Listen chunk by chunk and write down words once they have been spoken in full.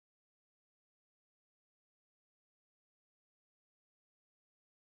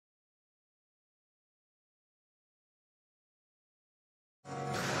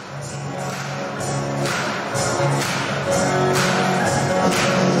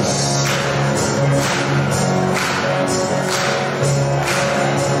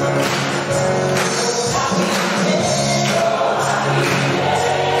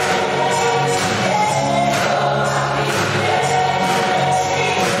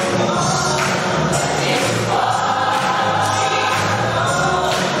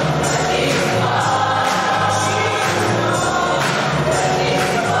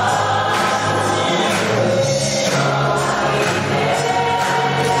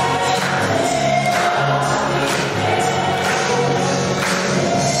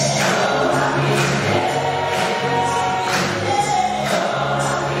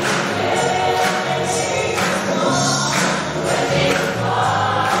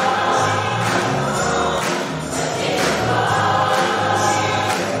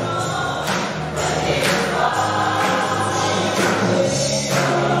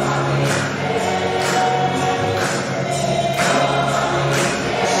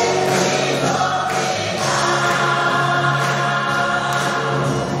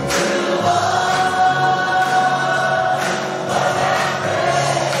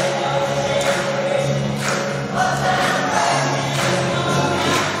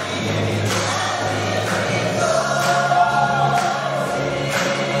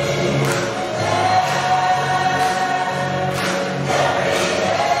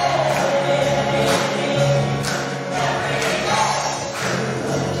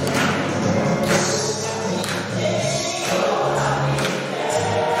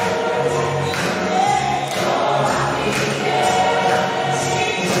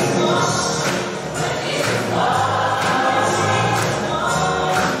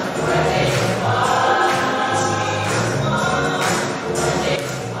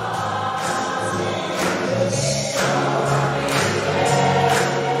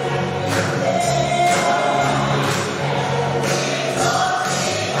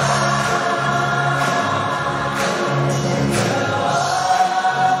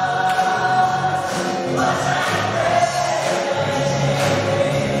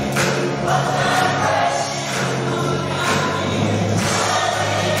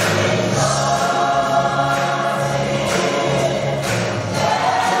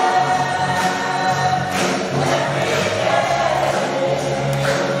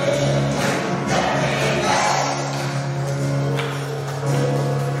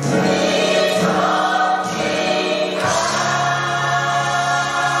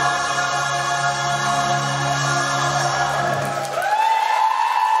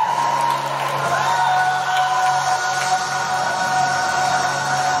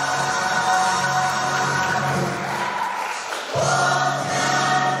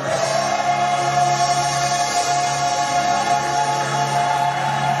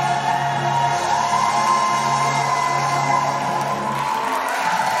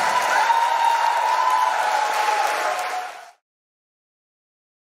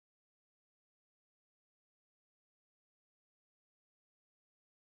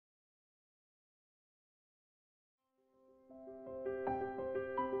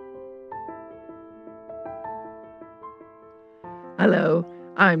Hello,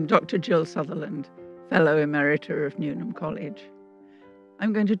 I'm Dr. Jill Sutherland, Fellow Emerita of Newnham College.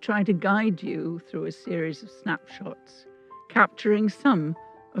 I'm going to try to guide you through a series of snapshots, capturing some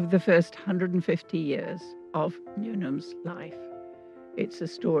of the first 150 years of Newnham's life. It's a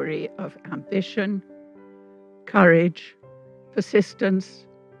story of ambition, courage, persistence,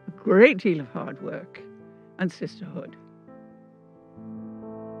 a great deal of hard work, and sisterhood.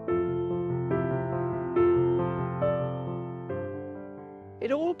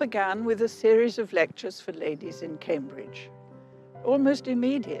 It all began with a series of lectures for ladies in Cambridge. Almost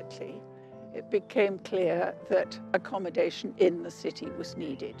immediately, it became clear that accommodation in the city was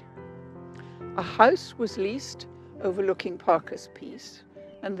needed. A house was leased overlooking Parker's Piece,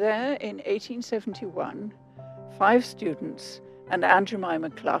 and there in 1871, 5 students and Aunt Jemima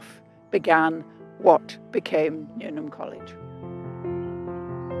Clough began what became Newnham College.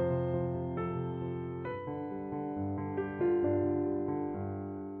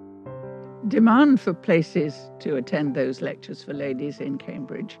 Demand for places to attend those lectures for ladies in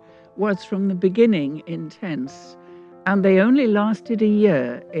Cambridge was from the beginning intense, and they only lasted a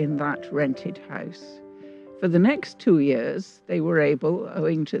year in that rented house. For the next 2 years, they were able,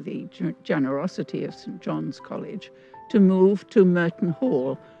 owing to the generosity of St. John's College, to move to Merton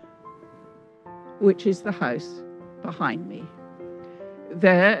Hall, which is the house behind me.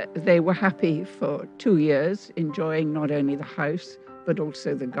 There, they were happy for 2 years, enjoying not only the house, but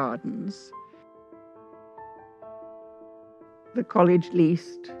also the gardens. The college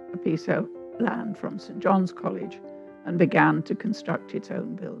leased a piece of land from St. John's College and began to construct its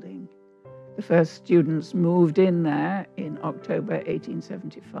own building. The first students moved in there in October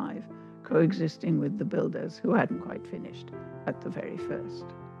 1875, coexisting with the builders who hadn't quite finished at the very first.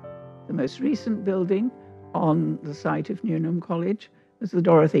 The most recent building on the site of Newnham College was the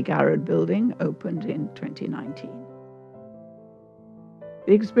Dorothy Garrod building, opened in 2019.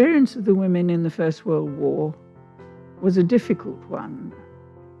 The experience of the women in the First World War was a difficult one.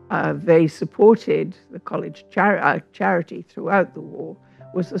 They supported the college charity throughout the war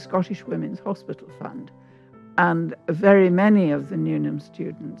was the Scottish Women's Hospital Fund, and very many of the Newnham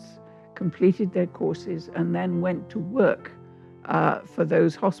students completed their courses and then went to work for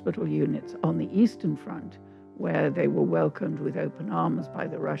those hospital units on the Eastern Front, where they were welcomed with open arms by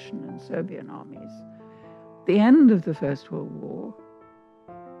the Russian and Serbian armies. At the end of the First World War,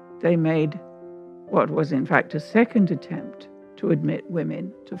 they made what was in fact a second attempt to admit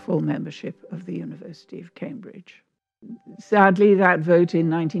women to full membership of the University of Cambridge. Sadly, that vote in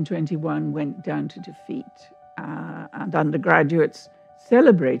 1921 went down to defeat, and undergraduates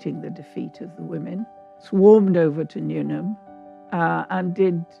celebrating the defeat of the women swarmed over to Newnham and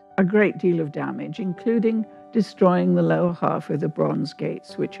did a great deal of damage, including destroying the lower half of the bronze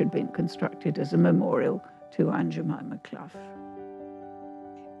gates, which had been constructed as a memorial to Aunt Jemima Clough.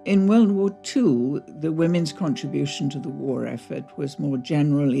 In World War II, the women's contribution to the war effort was more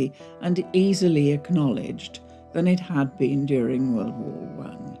generally and easily acknowledged than it had been during World War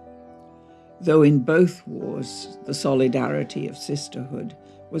I. Though in both wars, the solidarity of sisterhood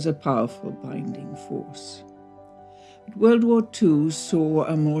was a powerful binding force. But World War II saw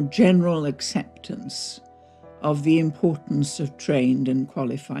a more general acceptance of the importance of trained and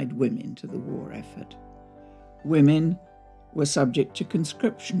qualified women to the war effort. Women were subject to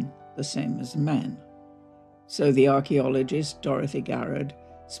conscription, the same as men. So the archaeologist Dorothy Garrod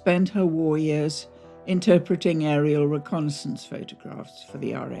spent her war years interpreting aerial reconnaissance photographs for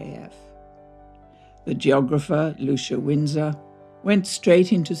the RAF. The geographer Lucia Windsor went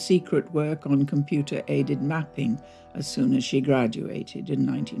straight into secret work on computer-aided mapping as soon as she graduated in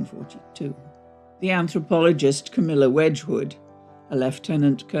 1942. The anthropologist Camilla Wedgwood, a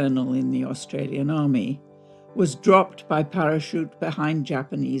lieutenant colonel in the Australian Army, was dropped by parachute behind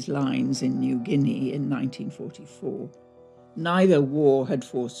Japanese lines in New Guinea in 1944. Neither war had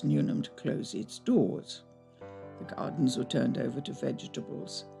forced Newnham to close its doors. The gardens were turned over to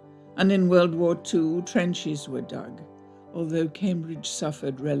vegetables, and in World War II, trenches were dug, although Cambridge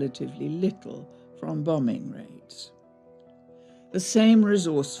suffered relatively little from bombing raids. The same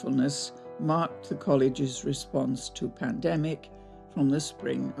resourcefulness marked the college's response to pandemic from the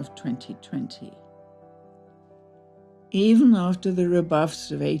spring of 2020. Even after the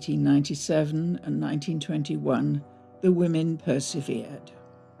rebuffs of 1897 and 1921, the women persevered.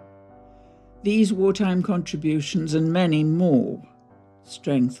 These wartime contributions and many more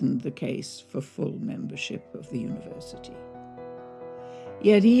strengthened the case for full membership of the university.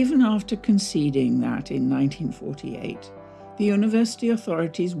 Yet even after conceding that in 1948, the university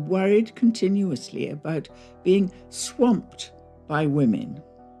authorities worried continuously about being swamped by women.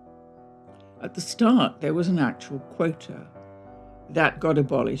 At the start, there was an actual quota, That got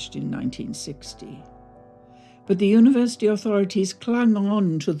abolished in 1960. But the university authorities clung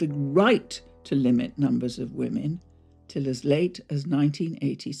on to the right to limit numbers of women till as late as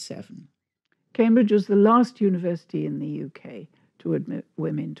 1987. Cambridge was the last university in the UK to admit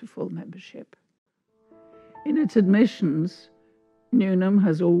women to full membership. In its admissions, Newnham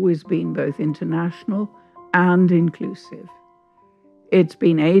has always been both international and inclusive. It's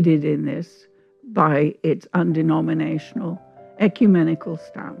been aided in this by its undenominational, ecumenical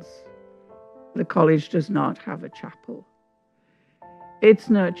stance. The college does not have a chapel. It's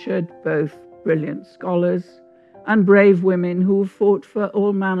nurtured both brilliant scholars and brave women who have fought for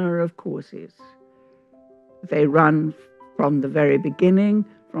all manner of causes. They run from the very beginning,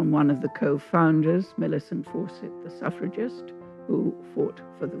 from one of the co-founders, Millicent Fawcett, the suffragist, who fought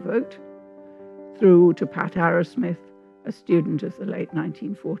for the vote, through to Pat Arrowsmith, a student of the late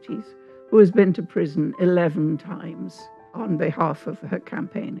 1940s, who has been to prison 11 times on behalf of her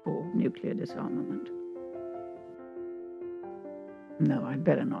campaign for nuclear disarmament. No, I'd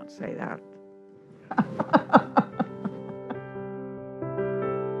better not say that.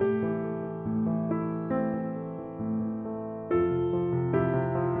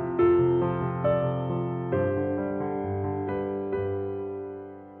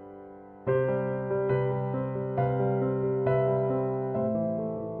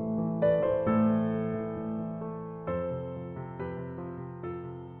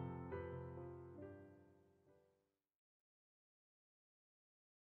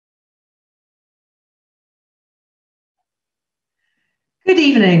 Good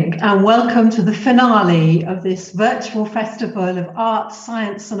evening and welcome to the finale of this virtual festival of art,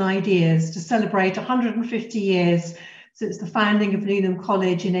 science and ideas to celebrate 150 years since the founding of Newnham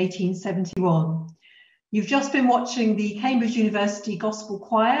College in 1871. You've just been watching the Cambridge University Gospel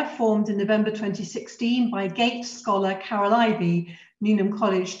Choir, formed in November 2016 by Gate scholar Carol Ivey, Newnham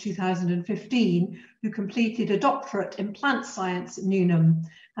College 2015, who completed a doctorate in plant science at Newnham.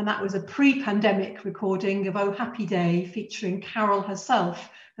 And that was a pre-pandemic recording of Oh Happy Day, featuring Carol herself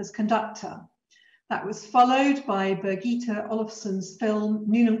as conductor. That was followed by Birgitta Olofsson's film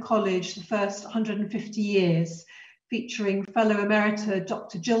Newnham College, the first 150 years, featuring fellow emerita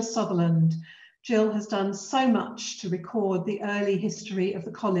Dr. Jill Sutherland. Jill has done so much to record the early history of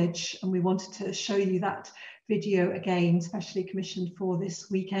the college, and we wanted to show you that video again, specially commissioned for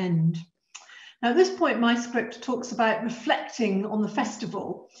this weekend. Now, at this point, my script talks about reflecting on the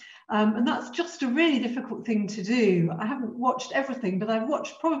festival, and that's just a really difficult thing to do. I haven't watched everything, but I've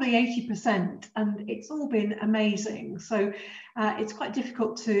watched probably 80%, and it's all been amazing. So it's quite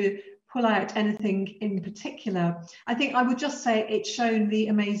difficult to pull out anything in particular. I think I would just say it's shown the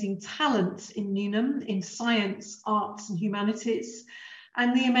amazing talent in Newnham in science, arts and humanities,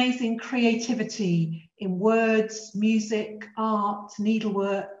 and the amazing creativity in words, music, art,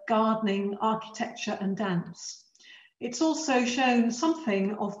 needlework, gardening, architecture and dance. It's also shown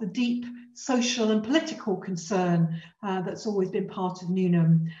something of the deep social and political concern that's always been part of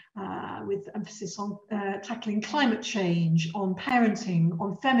Newnham, with emphasis on tackling climate change, on parenting,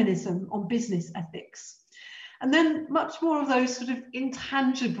 on feminism, on business ethics. And then much more of those sort of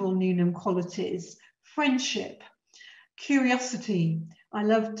intangible Newnham qualities: friendship, curiosity. I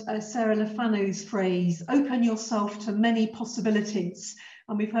loved Sarah Lefano's phrase, open yourself to many possibilities.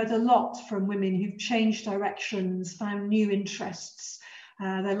 And we've heard a lot from women who've changed directions, found new interests.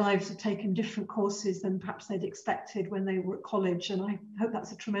 Their lives have taken different courses than perhaps they'd expected when they were at college. And I hope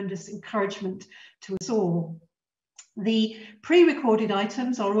that's a tremendous encouragement to us all. The pre-recorded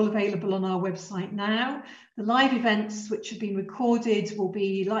items are all available on our website now. The live events which have been recorded will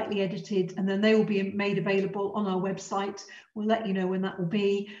be lightly edited, and then they will be made available on our website. We'll let you know when that will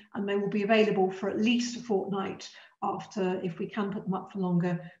be, and they will be available for at least a fortnight after. If we can put them up for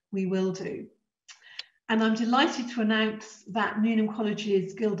longer, we will do. And I'm delighted to announce that Newnham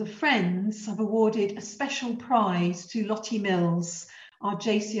College's Guild of Friends have awarded a special prize to Lottie Mills, our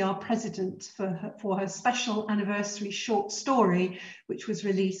JCR president, for her special anniversary short story, which was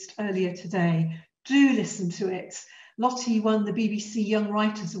released earlier today. Do listen to it. Lottie won the BBC Young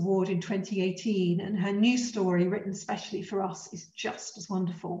Writers Award in 2018, and her new story, written specially for us, is just as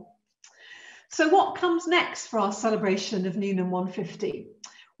wonderful. So what comes next for our celebration of Newnham 150?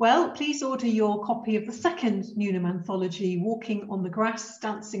 Well, please order your copy of the second Newnham anthology, Walking on the Grass,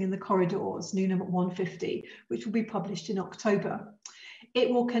 Dancing in the Corridors, Newnham at 150, which will be published in October. It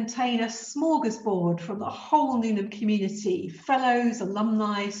will contain a smorgasbord from the whole Newnham community, fellows,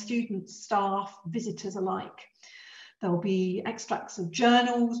 alumni, students, staff, visitors alike. There'll be extracts of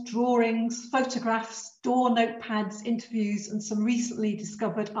journals, drawings, photographs, door notepads, interviews, and some recently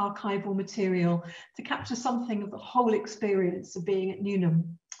discovered archival material to capture something of the whole experience of being at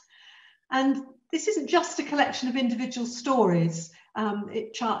Newnham. And this isn't just a collection of individual stories.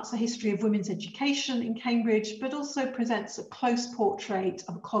 It charts the history of women's education in Cambridge, but also presents a close portrait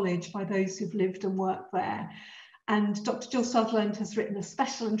of a college by those who've lived and worked there. And Dr. Jill Sutherland has written a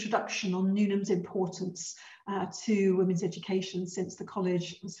special introduction on Newnham's importance to women's education since the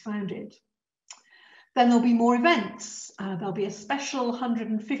college was founded. Then there'll be more events. There'll be a special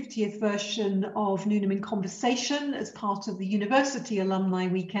 150th version of Newnham in Conversation as part of the University Alumni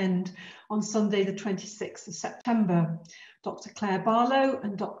Weekend on Sunday, the 26th of September. Dr. Claire Barlow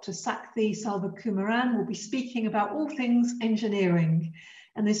and Dr. Sakthi Selvakumaran will be speaking about all things engineering.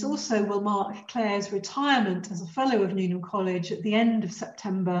 And this also will mark Claire's retirement as a Fellow of Newnham College at the end of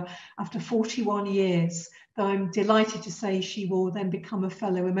September after 41 years, though I'm delighted to say she will then become a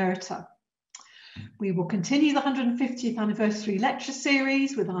Fellow Emerita. We will continue the 150th anniversary lecture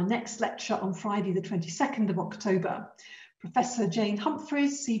series with our next lecture on Friday, the 22nd of October. Professor Jane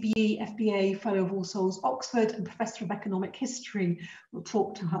Humphreys, CBE, FBA, Fellow of All Souls, Oxford, and Professor of Economic History will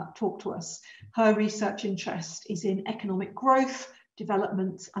talk to us. Her research interest is in economic growth,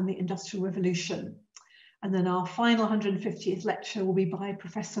 development, and the Industrial Revolution. And then our final 150th lecture will be by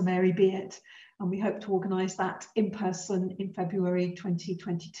Professor Mary Beard, and we hope to organise that in person in February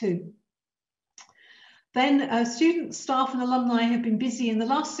 2022. Then students, staff and alumni have been busy in the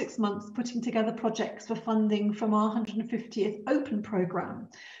last 6 months putting together projects for funding from our 150th Open programme.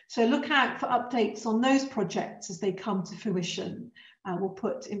 So look out for updates on those projects as they come to fruition. We'll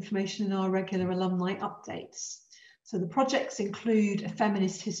put information in our regular alumni updates. So the projects include a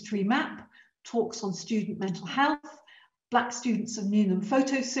feminist history map, talks on student mental health, Black Students of Newnham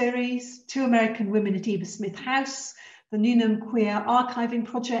photo series, 2 American women at Eva Smith House, the Newnham Queer Archiving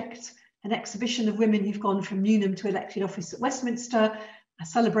Project, an exhibition of women who've gone from Newnham to elected office at Westminster, a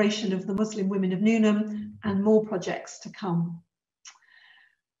celebration of the Muslim women of Newnham, and more projects to come.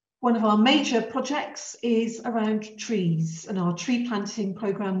 One of our major projects is around trees, and our tree planting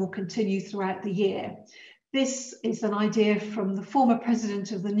programme will continue throughout the year. This is an idea from the former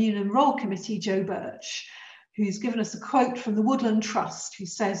president of the Newnham Royal Committee, Joe Birch, who's given us a quote from the Woodland Trust, who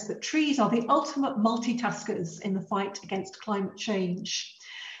says that trees are the ultimate multitaskers in the fight against climate change.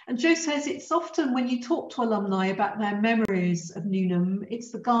 And Joe says it's often when you talk to alumni about their memories of Newnham,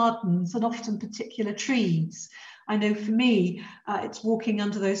 it's the gardens and often particular trees. I know for me, it's walking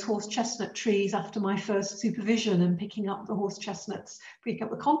under those horse chestnut trees after my first supervision and picking up the horse chestnuts, picking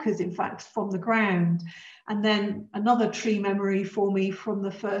up the conkers, in fact, from the ground. And then another tree memory for me from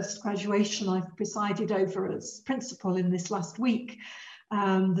the first graduation I've presided over as principal in this last week.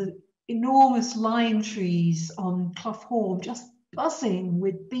 The enormous lime trees on Clough Horn, just buzzing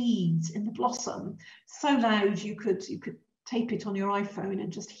with bees in the blossom, so loud you could tape it on your iPhone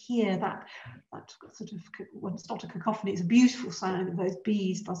and just hear that sort of, well, it's not a cacophony, it's a beautiful sound of those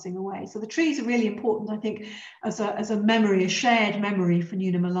bees buzzing away. So the trees are really important, I think, as a memory, a shared memory for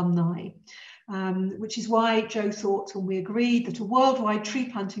Newnham alumni, which is why Joe thought, and we agreed, that a worldwide tree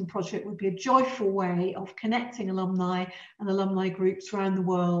planting project would be a joyful way of connecting alumni and alumni groups around the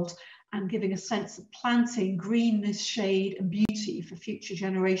world and giving a sense of planting greenness, shade and beauty for future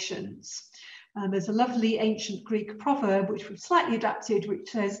generations. There's a lovely ancient Greek proverb, which we've slightly adapted, which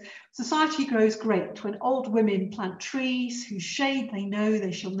says, "Society grows great when old women plant trees whose shade they know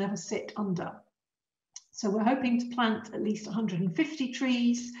they shall never sit under." So we're hoping to plant at least 150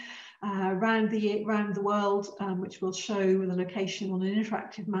 trees around the world, which we'll show with a location on an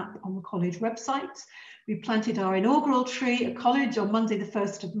interactive map on the college website. We planted our inaugural tree at college on Monday, the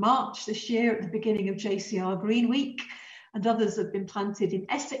 1st of March this year at the beginning of JCR Green Week, and others have been planted in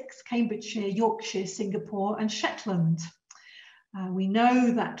Essex, Cambridgeshire, Yorkshire, Singapore and Shetland. We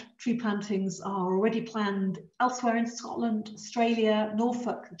know that tree plantings are already planned elsewhere in Scotland, Australia,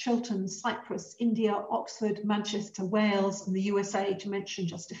 Norfolk, the Chilterns, Cyprus, India, Oxford, Manchester, Wales and the USA, to mention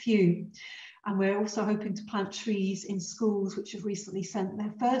just a few. And we're also hoping to plant trees in schools which have recently sent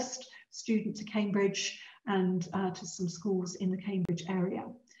their first student to Cambridge and to some schools in the Cambridge area.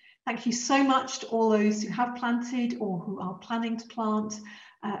 Thank you so much to all those who have planted or who are planning to plant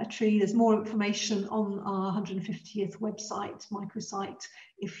a tree. There's more information on our 150th website, microsite,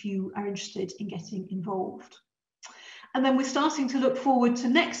 if you are interested in getting involved. And then we're starting to look forward to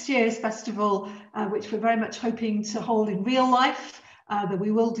next year's festival, which we're very much hoping to hold in real life. That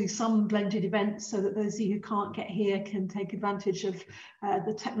we will do some blended events so that those of you who can't get here can take advantage of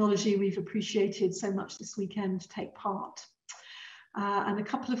the technology we've appreciated so much this weekend to take part. And a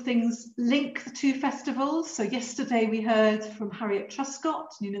couple of things link the two festivals. So yesterday we heard from Harriet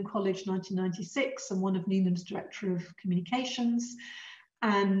Truscott, Newnham College 1996, and one of Newnham's Director of Communications,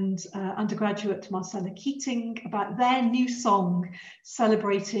 and undergraduate Marcella Keating, about their new song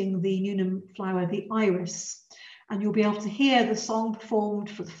celebrating the Newnham flower, the iris. And you'll be able to hear the song performed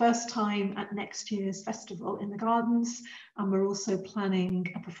for the first time at next year's festival in the Gardens. And we're also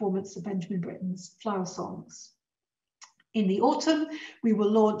planning a performance of Benjamin Britten's Flower Songs. In the autumn, we will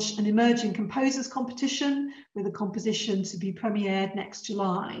launch an Emerging Composers competition with a composition to be premiered next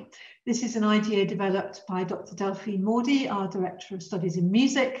July. This is an idea developed by Dr. Delphine Mordy, our Director of Studies in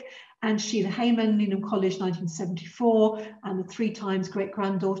Music, and Sheila Heyman, Newnham College 1974, and the 3 times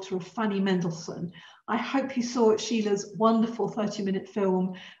great-granddaughter of Fanny Mendelssohn. I hope you saw Sheila's wonderful 30-minute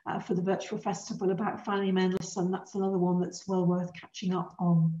film for the virtual festival about Fanny Mendelssohn. That's another one that's well worth catching up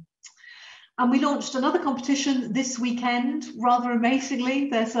on. And we launched another competition this weekend. Rather amazingly,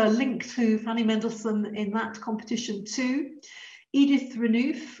 there's a link to Fanny Mendelssohn in that competition too. Edith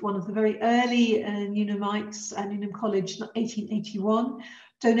Renouf, one of the very early Newnhamites at Newnham College 1881,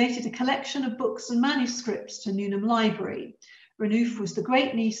 donated a collection of books and manuscripts to Newnham Library. Renouf was the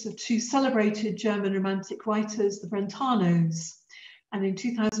great niece of 2 celebrated German Romantic writers, the Brentanos. And in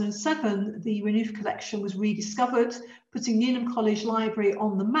 2007, the Renouf collection was rediscovered, putting Newnham College Library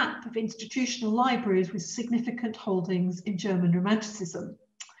on the map of institutional libraries with significant holdings in German Romanticism.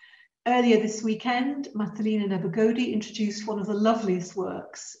 Earlier this weekend, Mathalina Nebogodi introduced one of the loveliest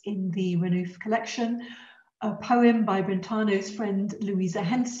works in the Renouf collection, a poem by Brentano's friend Louisa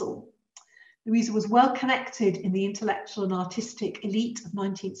Hensel. Louisa was well connected in the intellectual and artistic elite of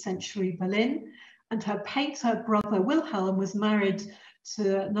 19th century Berlin, and her painter brother Wilhelm was married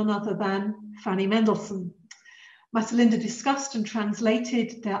to none other than Fanny Mendelssohn. Matalinda discussed and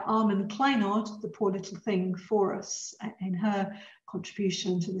translated Der armen Kleinod, the poor little thing, for us in her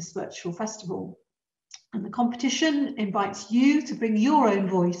contribution to this virtual festival. And the competition invites you to bring your own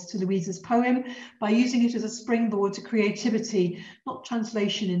voice to Louisa's poem by using it as a springboard to creativity, not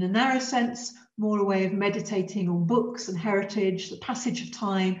translation in a narrow sense, more a way of meditating on books and heritage, the passage of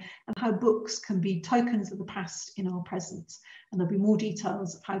time, and how books can be tokens of the past in our present. And there'll be more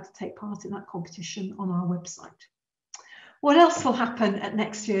details of how to take part in that competition on our website. What else will happen at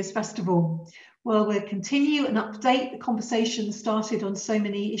next year's festival? Well, we'll continue and update the conversation started on so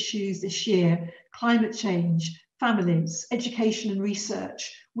many issues this year: climate change, families, education and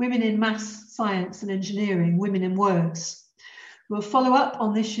research, women in maths, science and engineering, women in words. We'll follow up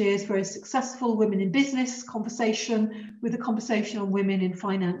on this year's very successful Women in Business conversation with a conversation on women in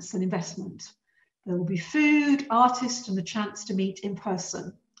finance and investment. There will be food, artists and the chance to meet in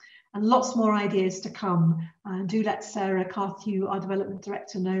person. And lots more ideas to come. And do let Sarah Carthew, our Development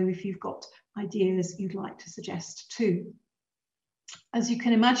Director, know if you've got ideas you'd like to suggest too. As you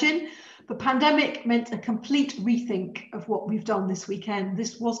can imagine, the pandemic meant a complete rethink of what we've done this weekend.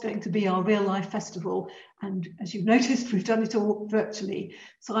 This was going to be our real life festival, and as you've noticed, we've done it all virtually.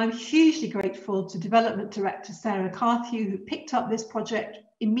 So I'm hugely grateful to Development Director Sarah Carthew, who picked up this project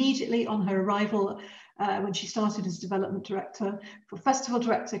immediately on her arrival when she started as Development Director, for Festival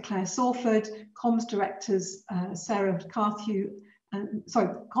Director Claire Sawford, Comms Directors Sarah Carthew,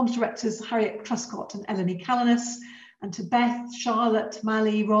 Comms Directors Harriet Truscott and Eleni Calanis, and to Beth, Charlotte,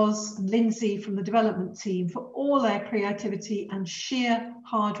 Mally, Ros and Lindsay from the development team for all their creativity and sheer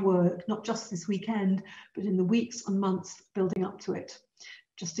hard work, not just this weekend, but in the weeks and months building up to it,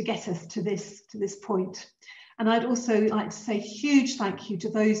 just to get us to this point. And I'd also like to say a huge thank you to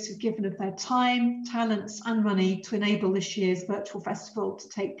those who've given of their time, talents and money to enable this year's virtual festival to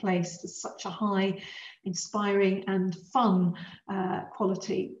take place to such a high, inspiring and fun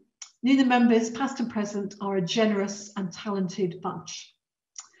quality. Newnham members, past and present, are a generous and talented bunch.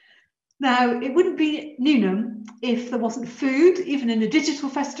 Now, it wouldn't be Newnham if there wasn't food, even in a digital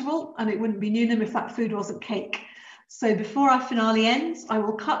festival, and it wouldn't be Newnham if that food wasn't cake. So before our finale ends, I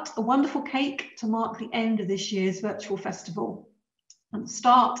will cut a wonderful cake to mark the end of this year's virtual festival and the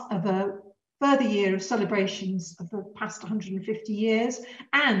start of a further year of celebrations of the past 150 years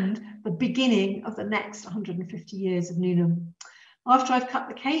and the beginning of the next 150 years of Newnham. After I've cut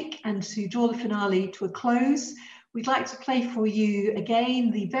the cake and to draw the finale to a close, we'd like to play for you again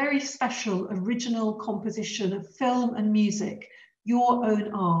the very special original composition of film and music, Your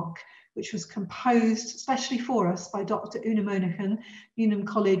Own Ark, which was composed especially for us by Dr. Una Monaghan, Newnham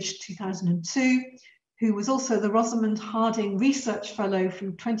College 2002, who was also the Rosamond Harding Research Fellow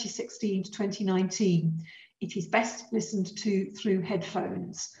from 2016 to 2019. It is best listened to through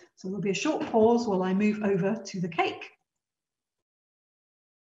headphones. So there'll be a short pause while I move over to the cake.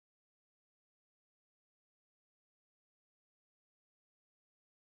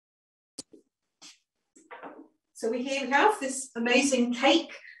 So we here have this amazing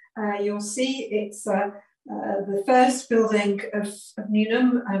cake. You'll see it's the first building of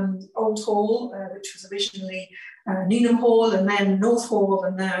Newnham, Old Hall, which was originally Newnham Hall and then North Hall,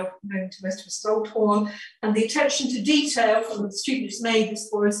 and now known to most of us as Old Hall. And the attention to detail from the student who's made this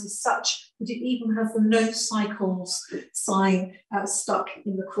for us is such that it even has the no cycles sign stuck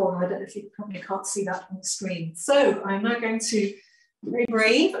in the corner. I don't know if you probably can't see that on the screen. So I'm now going to be very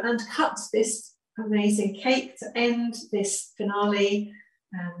brave and cut this amazing cake to end this finale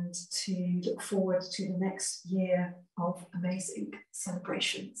and to look forward to the next year of amazing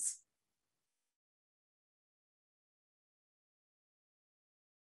celebrations.